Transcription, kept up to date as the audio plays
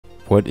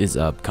What is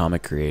up,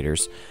 comic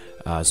creators?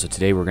 So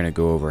today we're going to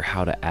go over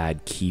how to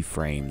add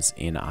keyframes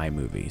in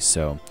Imovie.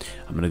 So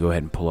I'm going to go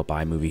ahead and pull up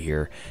Imovie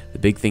here. The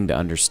big thing to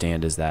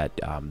understand is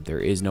that there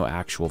is no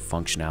actual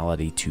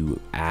functionality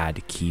to add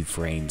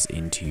keyframes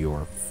into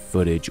your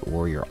footage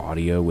or your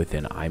audio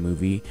within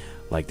Imovie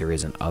like there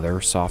is in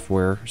other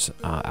software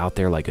out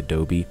there like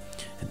Adobe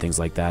and things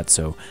like that.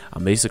 So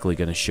I'm basically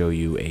going to show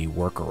you a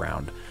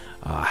workaround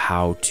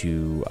how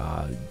to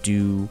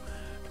do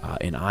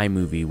in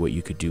Imovie what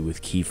you could do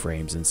with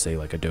keyframes in, say,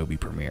 like Adobe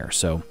Premiere.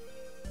 So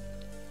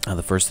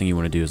the first thing you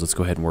want to do is let's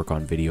go ahead and work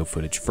on video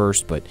footage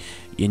first, but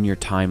in your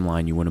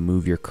timeline you want to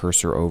move your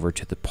cursor over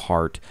to the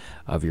part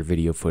of your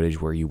video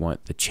footage where you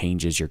want the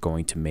changes you're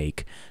going to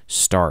make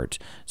start.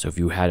 So if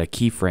you had a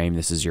keyframe,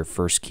 this is your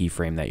first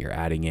keyframe that you're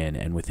adding in,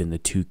 and within the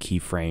two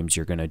keyframes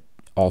you're going to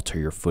alter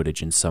your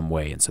footage in some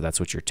way, and so that's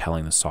what you're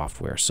telling the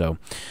software. So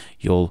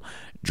you'll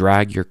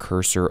drag your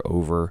cursor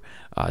over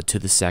to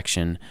the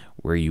section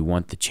where you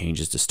want the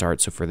changes to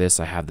start. So for this,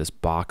 I have this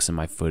box in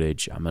my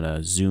footage. I'm going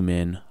to zoom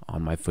in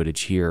on my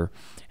footage here,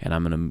 and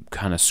I'm going to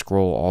kind of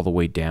scroll all the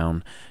way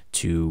down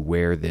to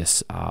where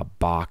this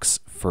box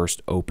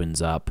first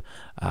opens up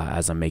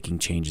as I'm making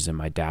changes in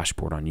my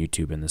dashboard on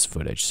YouTube in this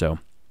footage. So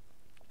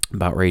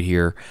about right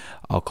here,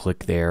 I'll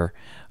click there.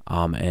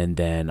 And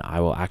then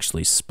I will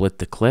actually split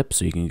the clip,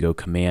 so you can go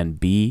Command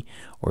B,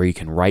 or you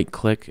can right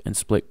click and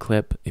split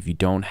clip. If you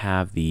don't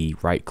have the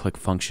right click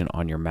function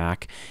on your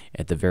Mac,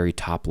 at the very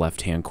top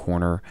left hand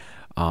corner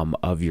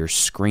of your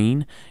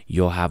screen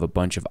you'll have a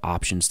bunch of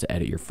options to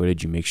edit your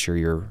footage. You make sure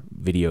your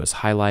video is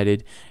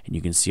highlighted, and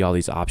you can see all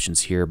these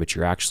options here, but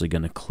you're actually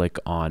going to click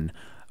on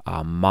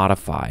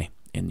modify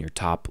in your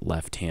top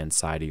left hand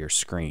side of your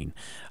screen,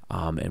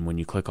 and when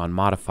you click on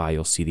modify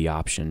you'll see the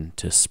option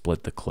to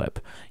split the clip.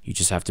 You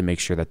just have to make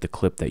sure that the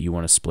clip that you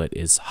want to split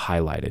is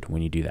highlighted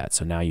when you do that.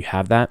 So now you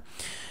have that,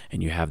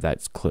 and you have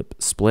that clip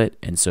split,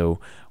 and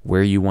so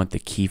where you want the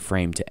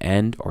keyframe to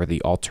end or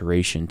the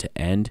alteration to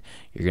end,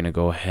 you're going to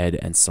go ahead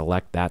and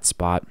select that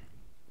spot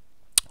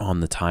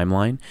on the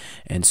timeline.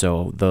 And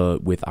so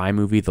with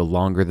Imovie, the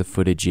longer the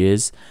footage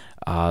is,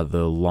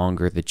 the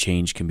longer the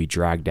change can be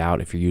dragged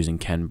out if you're using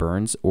Ken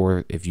Burns,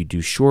 or if you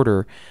do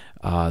shorter,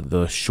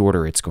 the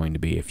shorter it's going to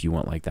be if you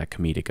want like that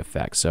comedic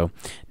effect. So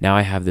now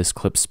I have this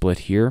clip split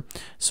here.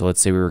 So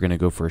let's say we were going to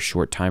go for a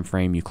short time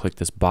frame. You click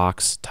this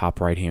box top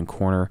right hand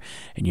corner,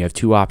 and you have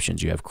two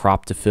options. You have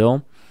crop to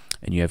fill,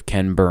 and you have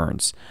Ken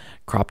Burns.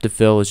 Crop to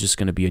fill is just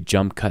going to be a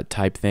jump cut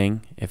type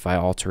thing. If I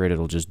alter it,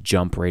 it'll just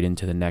jump right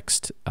into the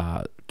next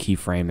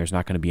keyframe. There's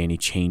not going to be any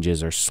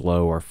changes or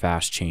slow or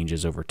fast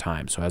changes over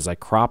time. So as I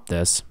crop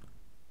this,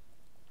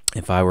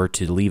 if I were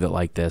to leave it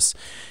like this,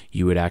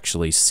 you would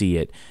actually see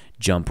it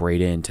jump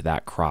right into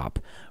that crop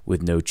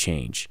with no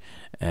change.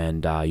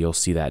 And you'll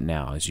see that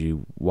now. As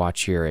you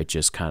watch here, it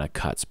just kind of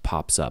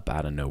pops up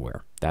out of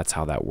nowhere. That's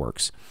how that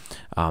works.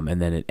 And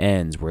then it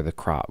ends where the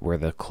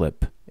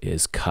clip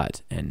is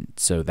cut. And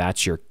so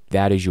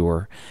that is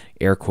your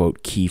air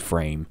quote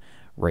keyframe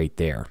right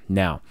there.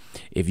 Now,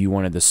 if you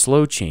wanted the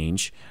slow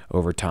change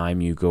over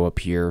time, you go up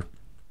here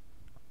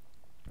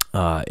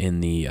in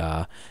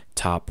the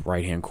top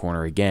right hand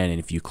corner again, and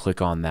if you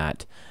click on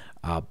that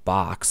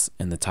box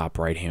in the top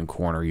right hand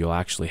corner, you'll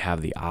actually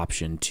have the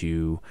option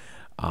to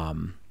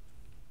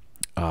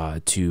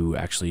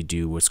actually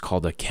do what's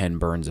called a Ken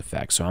Burns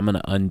effect. So I'm going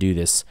to undo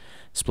this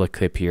split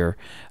clip here,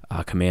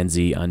 Command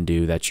Z,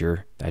 undo. That's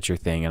your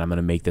thing, and I'm going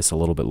to make this a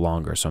little bit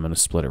longer. So I'm going to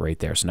split it right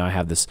there. So now I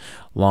have this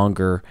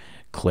longer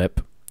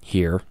clip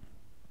here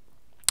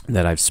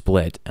that I've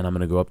split, and I'm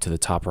going to go up to the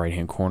top right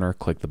hand corner,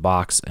 click the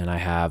box, and I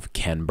have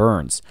Ken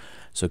Burns.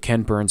 So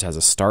Ken Burns has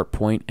a start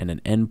point and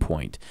an end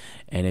point,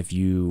 and if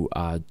you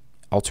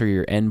alter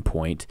your end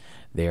point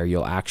there,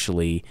 you'll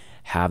actually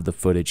have the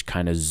footage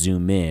kind of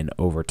zoom in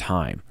over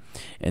time.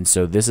 And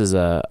so this is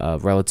a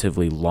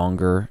relatively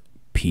longer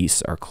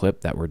piece or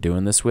clip that we're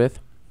doing this with.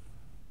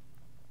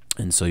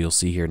 And so you'll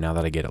see here now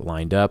that I get it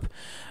lined up,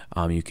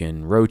 you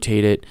can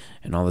rotate it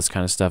and all this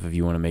kind of stuff if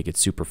you want to make it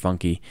super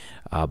funky,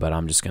 but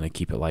I'm just going to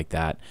keep it like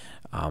that.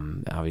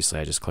 Obviously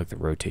I just click the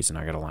rotates and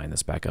I got to line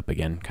this back up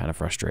again, kind of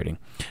frustrating,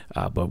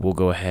 but we'll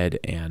go ahead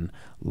and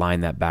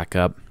line that back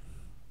up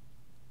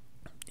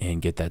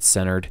and get that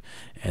centered,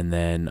 and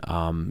then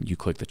you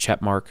click the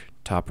check mark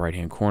top right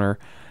hand corner.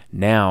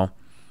 Now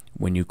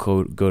when you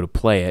go to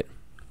play it,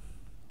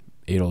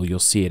 you'll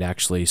see it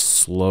actually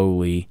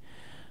slowly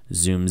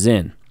zooms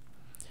in,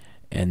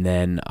 and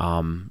then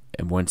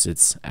and once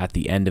it's at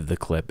the end of the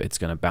clip, it's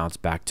going to bounce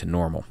back to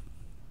normal.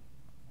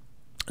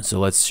 So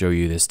let's show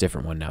you this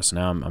different one now. So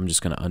now I'm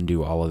just going to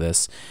undo all of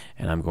this,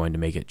 and I'm going to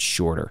make it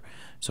shorter.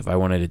 So if I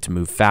wanted it to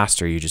move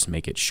faster, you just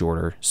make it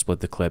shorter,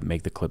 split the clip,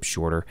 make the clip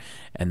shorter,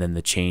 and then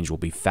the change will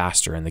be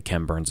faster in the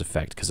Ken Burns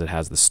effect because it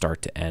has the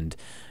start to end.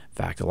 In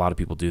fact, a lot of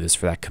people do this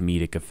for that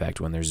comedic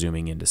effect when they're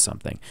zooming into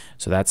something.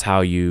 So that's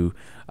how you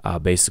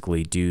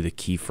basically do the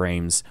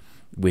keyframes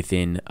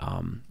within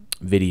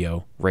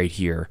video right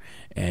here,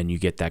 and you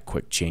get that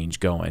quick change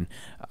going.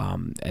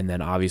 And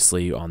then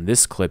obviously on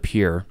this clip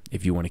here,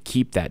 if you want to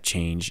keep that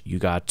change, you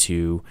got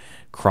to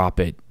crop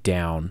it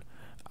down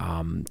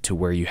to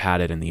where you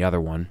had it in the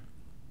other one,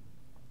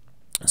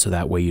 so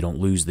that way you don't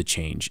lose the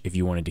change if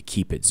you wanted to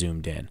keep it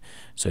zoomed in.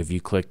 So if you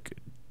click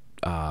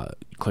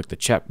the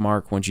check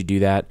mark, once you do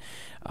that,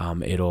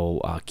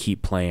 it'll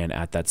keep playing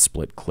at that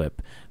split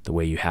clip the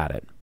way you had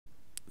it.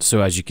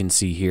 So as you can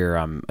see here,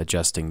 I'm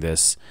adjusting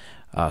this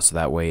so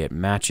that way it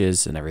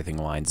matches and everything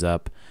lines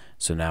up.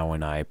 So now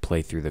when I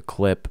play through the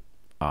clip,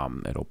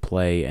 it'll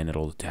play and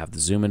it'll have the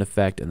zoom in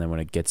effect, and then when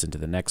it gets into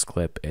the next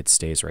clip, it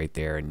stays right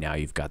there, and now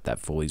you've got that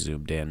fully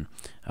zoomed in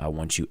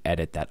once you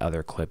edit that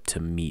other clip to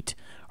meet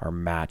or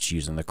match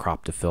using the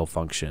crop to fill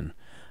function,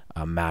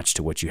 match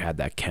to what you had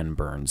that Ken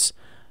Burns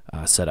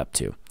set up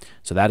to.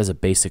 So that is a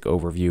basic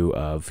overview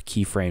of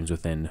keyframes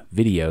within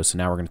video. So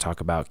now we're going to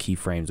talk about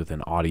keyframes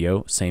within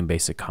audio, same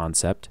basic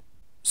concept.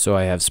 So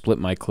I have split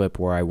my clip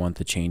where I want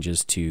the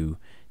changes to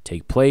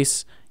take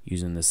place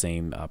using the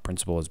same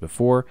principle as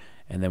before,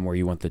 and then where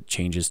you want the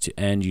changes to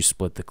end, you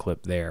split the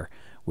clip there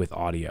with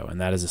audio, and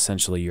that is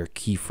essentially your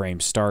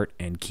keyframe start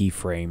and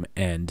keyframe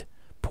end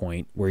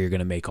point where you're going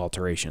to make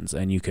alterations.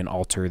 And you can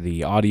alter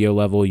the audio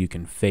level, you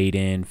can fade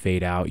in,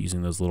 fade out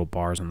using those little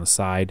bars on the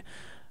side,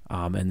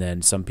 and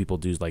then some people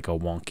do like a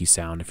wonky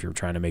sound. If you're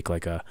trying to make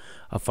like a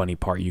funny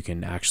part, you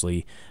can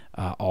actually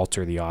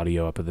alter the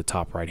audio up at the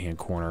top right hand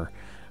corner.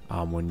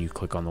 When you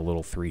click on the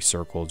little 3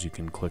 circles, you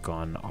can click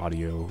on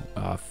audio,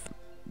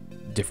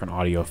 different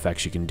audio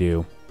effects you can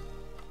do,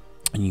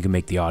 and you can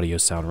make the audio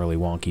sound really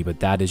wonky.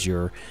 But that is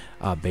your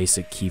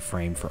basic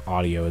keyframe for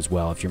audio as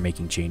well if you're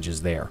making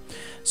changes there.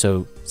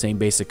 So same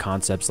basic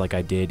concepts like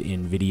I did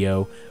in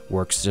video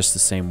works just the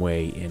same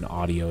way in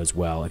audio as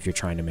well if you're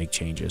trying to make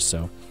changes.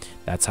 So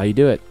that's how you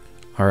do it.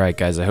 Alright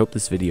guys, I hope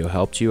this video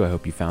helped you. I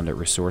hope you found it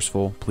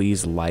resourceful.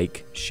 Please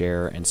like,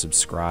 share, and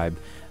subscribe.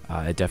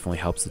 It definitely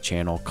helps the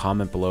channel.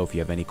 Comment below if you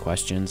have any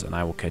questions, and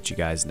I will catch you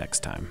guys next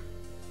time.